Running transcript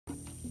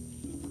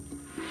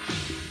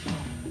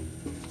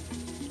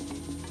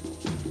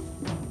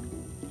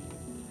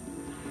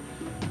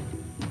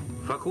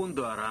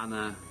Факундо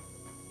Арана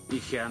и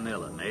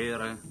Хианелла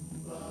Нейра.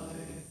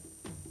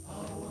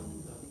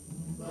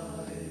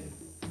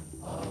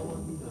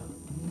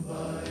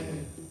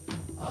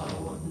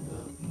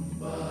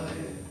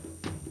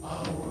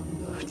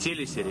 В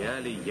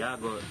телесериале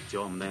 «Яго.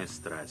 Темная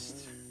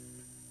страсть».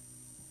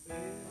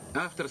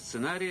 Автор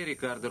сценария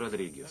Рикардо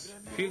Родригес.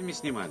 В фильме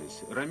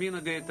снимались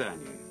Ромино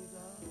Гаэтани,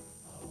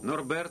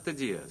 Норберто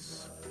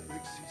Диас,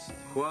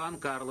 Хуан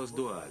Карлос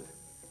Дуаль,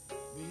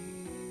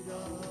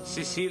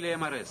 Сесилия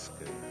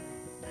Мореско,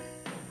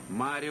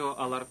 Марио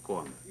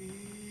Аларкон,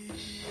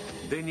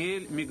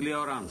 Даниэль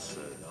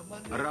Миглиоранса,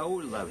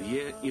 Рауль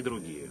Лавье и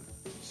другие.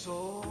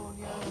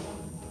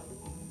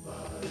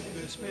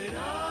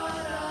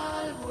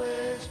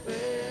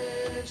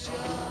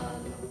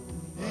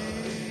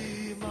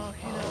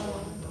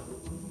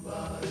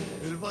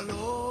 El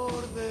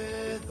valor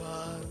de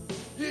dar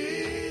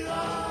y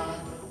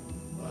dar,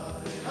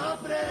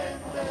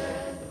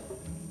 aprender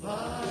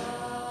a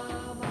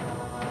amar.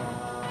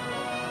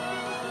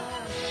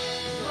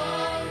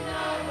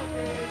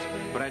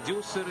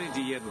 Продюсеры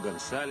Диего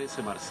Гонсалес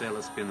и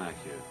Марсело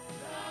Спинахио.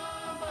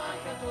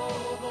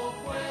 Todo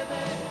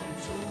puede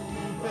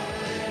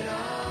superar.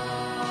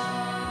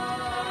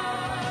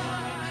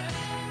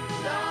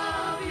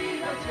 La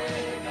vida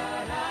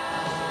llegará.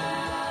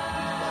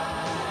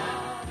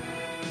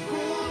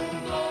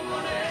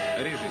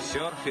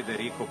 Режиссер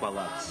Федерико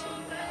Палаццо.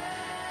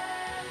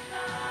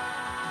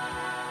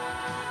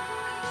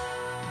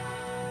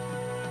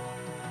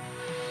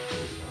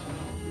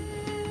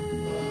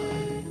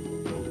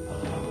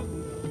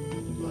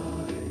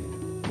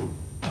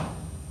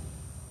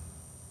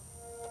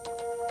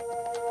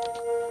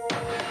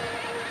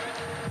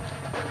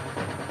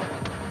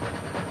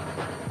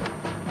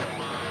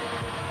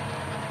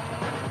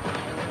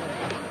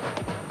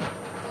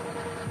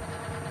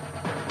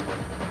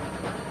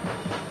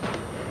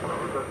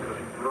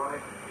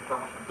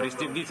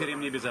 Пристегните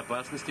ремни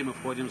безопасности, мы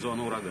входим в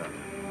зону урагана.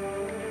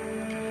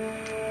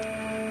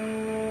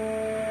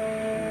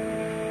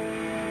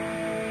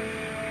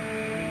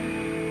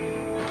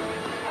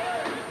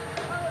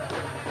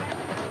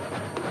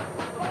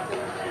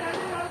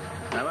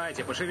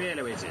 Давайте,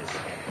 пошевеливайтесь.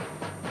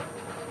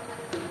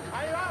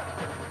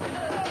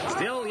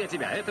 Сделал я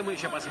тебя, это мы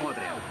еще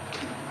посмотрим.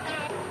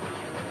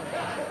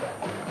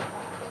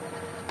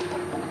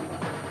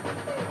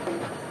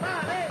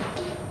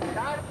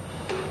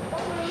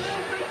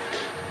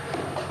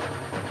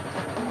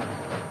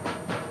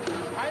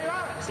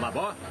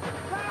 Слабо?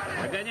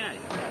 Догоняй.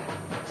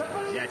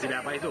 Я тебя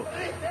обойду.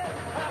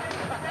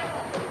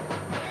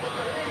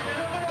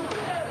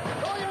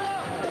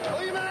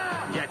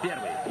 Я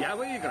первый. Я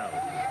выиграл.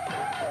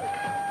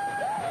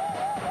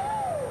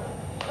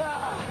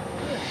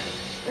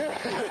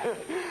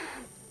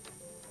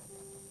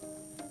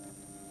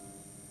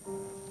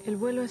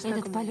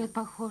 Этот полет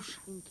похож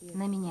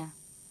на меня.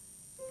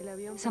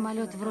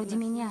 Самолет вроде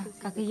меня,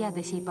 как и я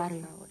до сей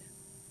поры.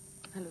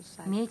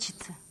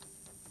 Мечется.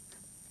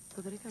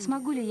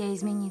 Смогу ли я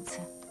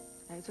измениться?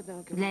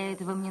 Для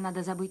этого мне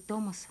надо забыть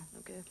Томаса.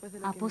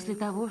 А после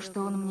того,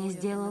 что он мне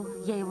сделал,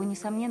 я его,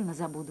 несомненно,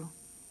 забуду.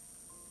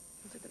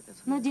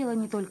 Но дело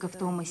не только в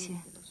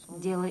Томасе.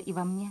 Дело и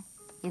во мне,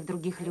 и в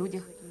других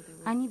людях.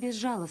 Они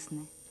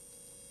безжалостны.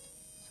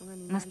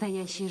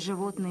 Настоящие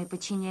животные,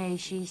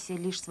 подчиняющиеся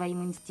лишь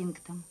своим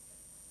инстинктам.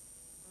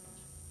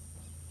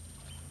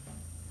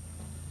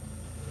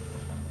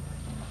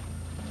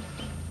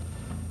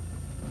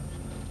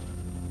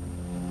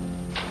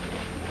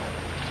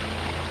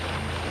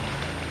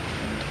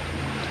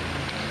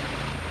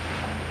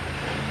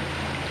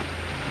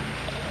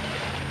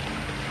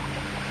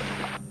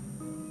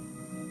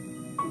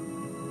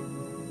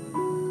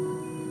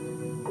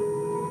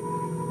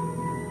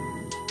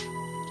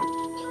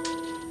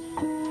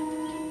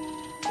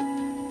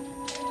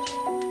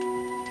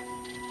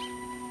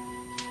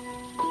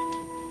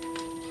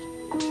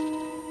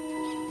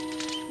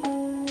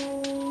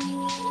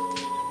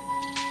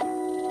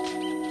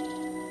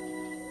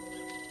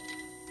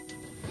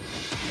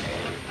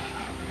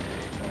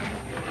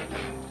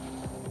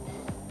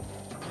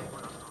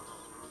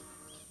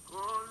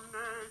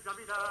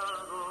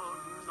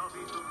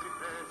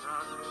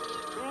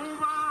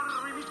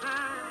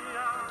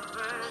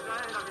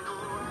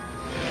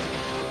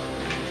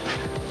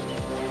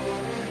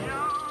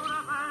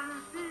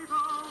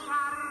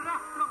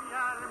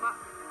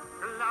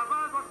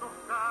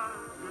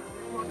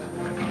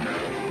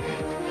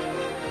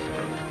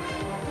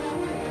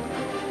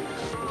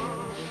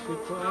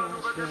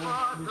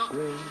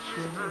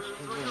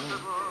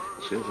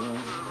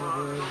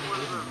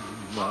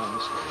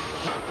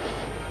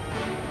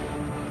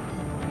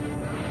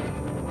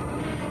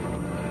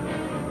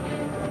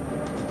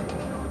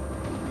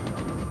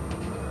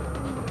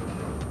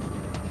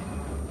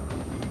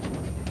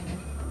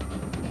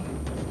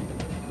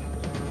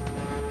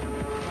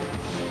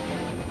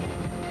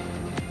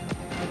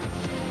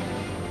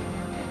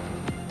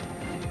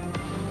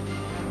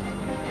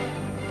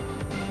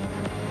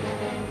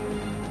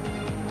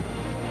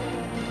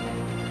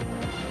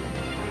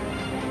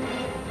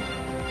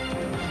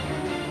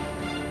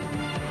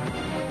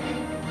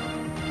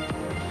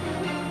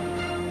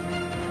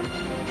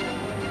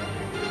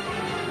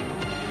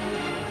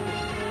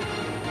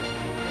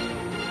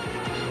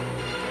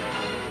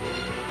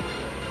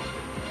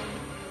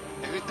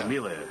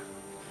 Милая,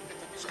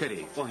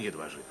 скорей, он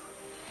едва жив.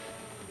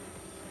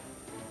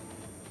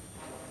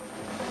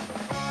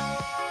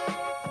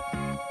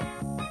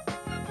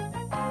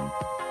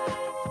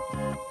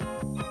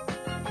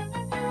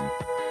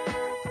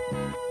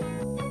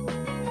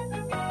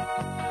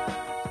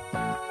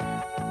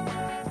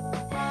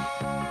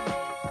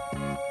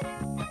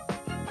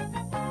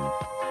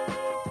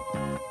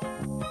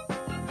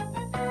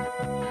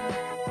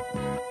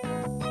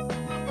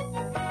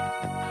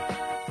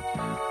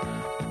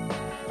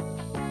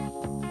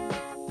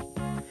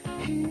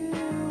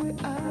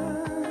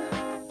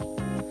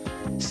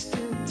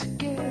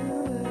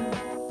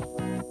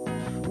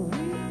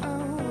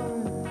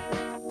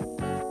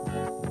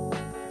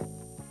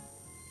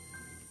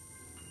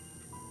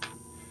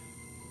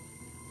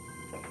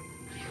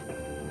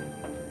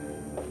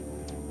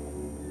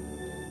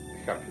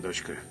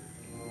 Дочка.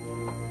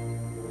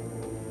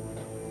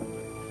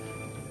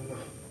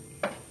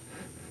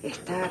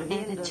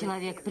 Этот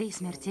человек при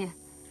смерти.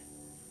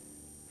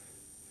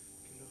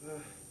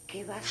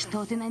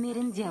 Что ты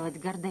намерен делать,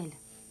 Гардель?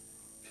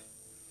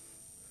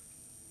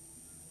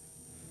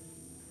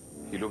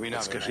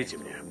 Скажите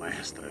мне,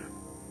 маэстро,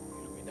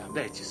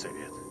 дайте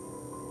совет.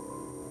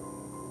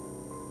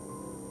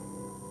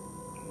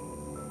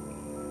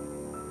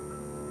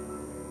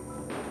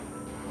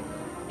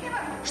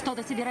 Что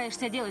ты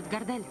собираешься делать,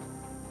 Гардель?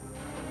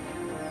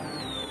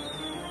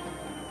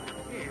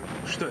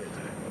 Что это?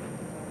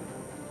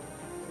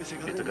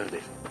 Это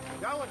Гардель.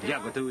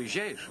 Яго, ты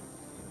уезжаешь?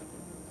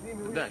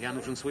 Да, я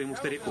нужен своему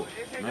старику.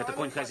 Но это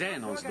конь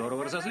хозяина, он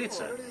здорово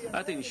разозлится.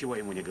 А ты ничего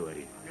ему не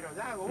говори.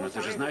 Но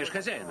ты же знаешь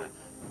хозяина.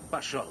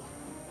 Пошел.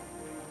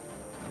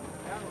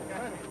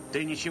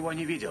 Ты ничего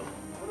не видел.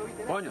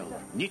 Понял?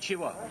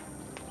 Ничего.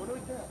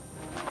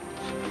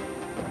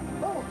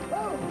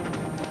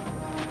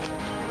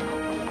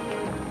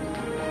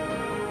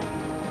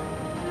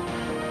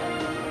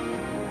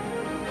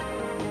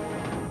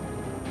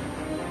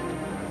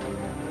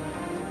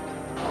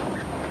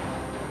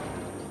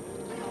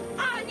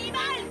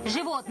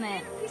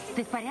 Животное!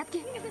 Ты в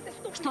порядке?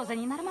 Что за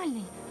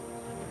ненормальный?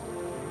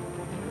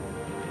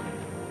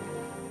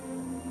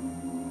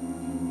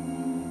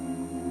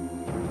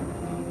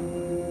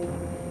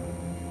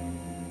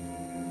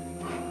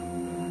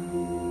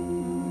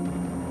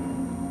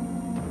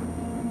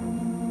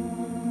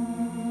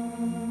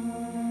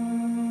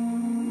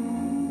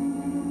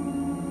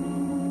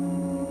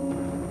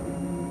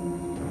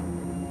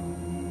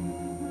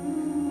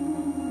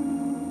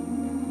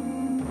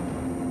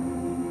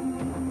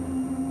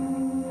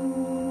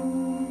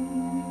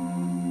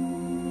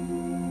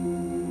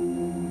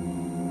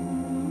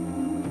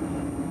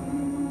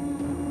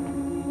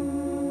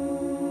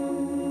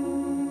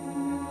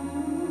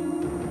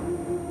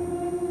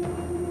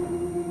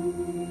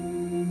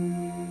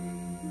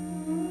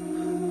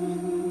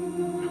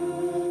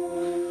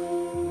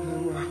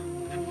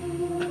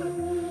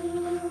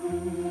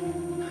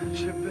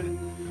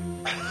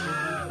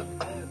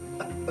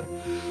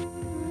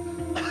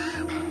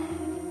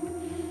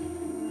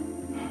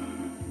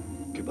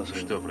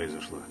 Что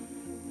произошло?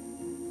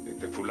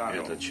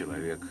 Этот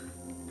человек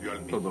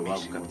побывал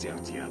в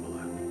когтях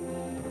дьявола.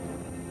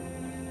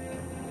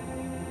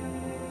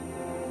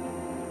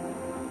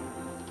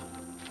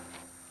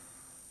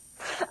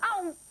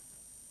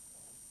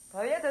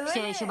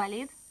 Все еще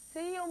болит?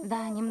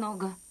 Да,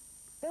 немного.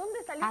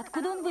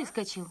 Откуда он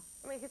выскочил?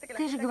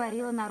 Ты же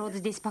говорила, народ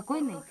здесь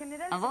спокойный.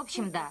 В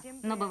общем, да,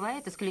 но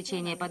бывают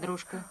исключения,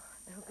 подружка.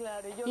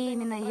 И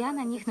именно я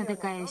на них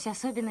натыкаюсь,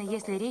 особенно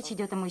если речь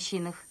идет о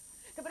мужчинах.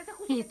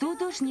 И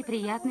тут уж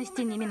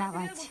неприятности не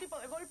миновать.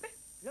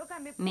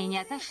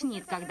 Меня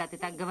тошнит, когда ты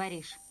так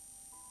говоришь.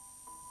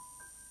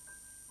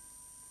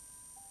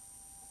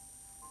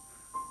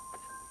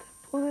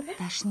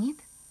 Тошнит?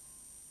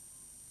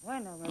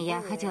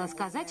 Я хотела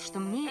сказать, что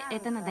мне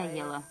это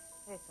надоело.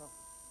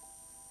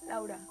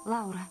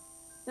 Лаура.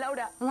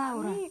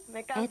 Лаура,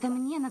 это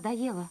мне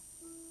надоело.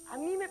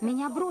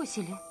 Меня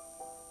бросили.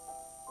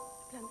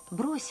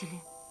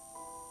 Бросили.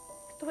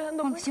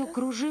 Он все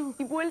кружил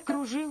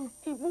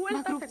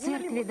вокруг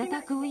церкви, да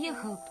так и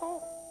уехал.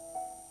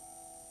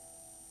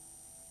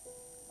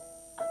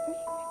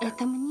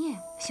 Это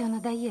мне все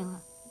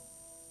надоело.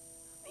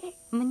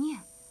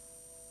 Мне.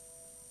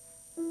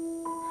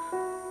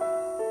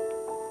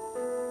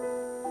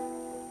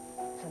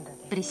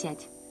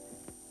 Присядь.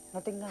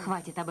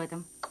 Хватит об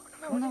этом.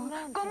 Ну,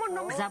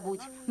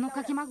 забудь. Ну,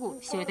 как я могу?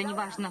 Все это не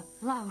важно.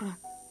 Лаура.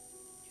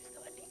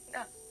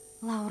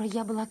 Лаура,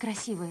 я была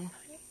красивая.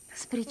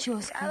 С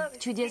прической, в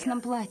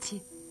чудесном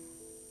платье.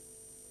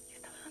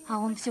 А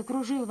он все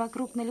кружил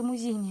вокруг на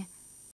лимузине.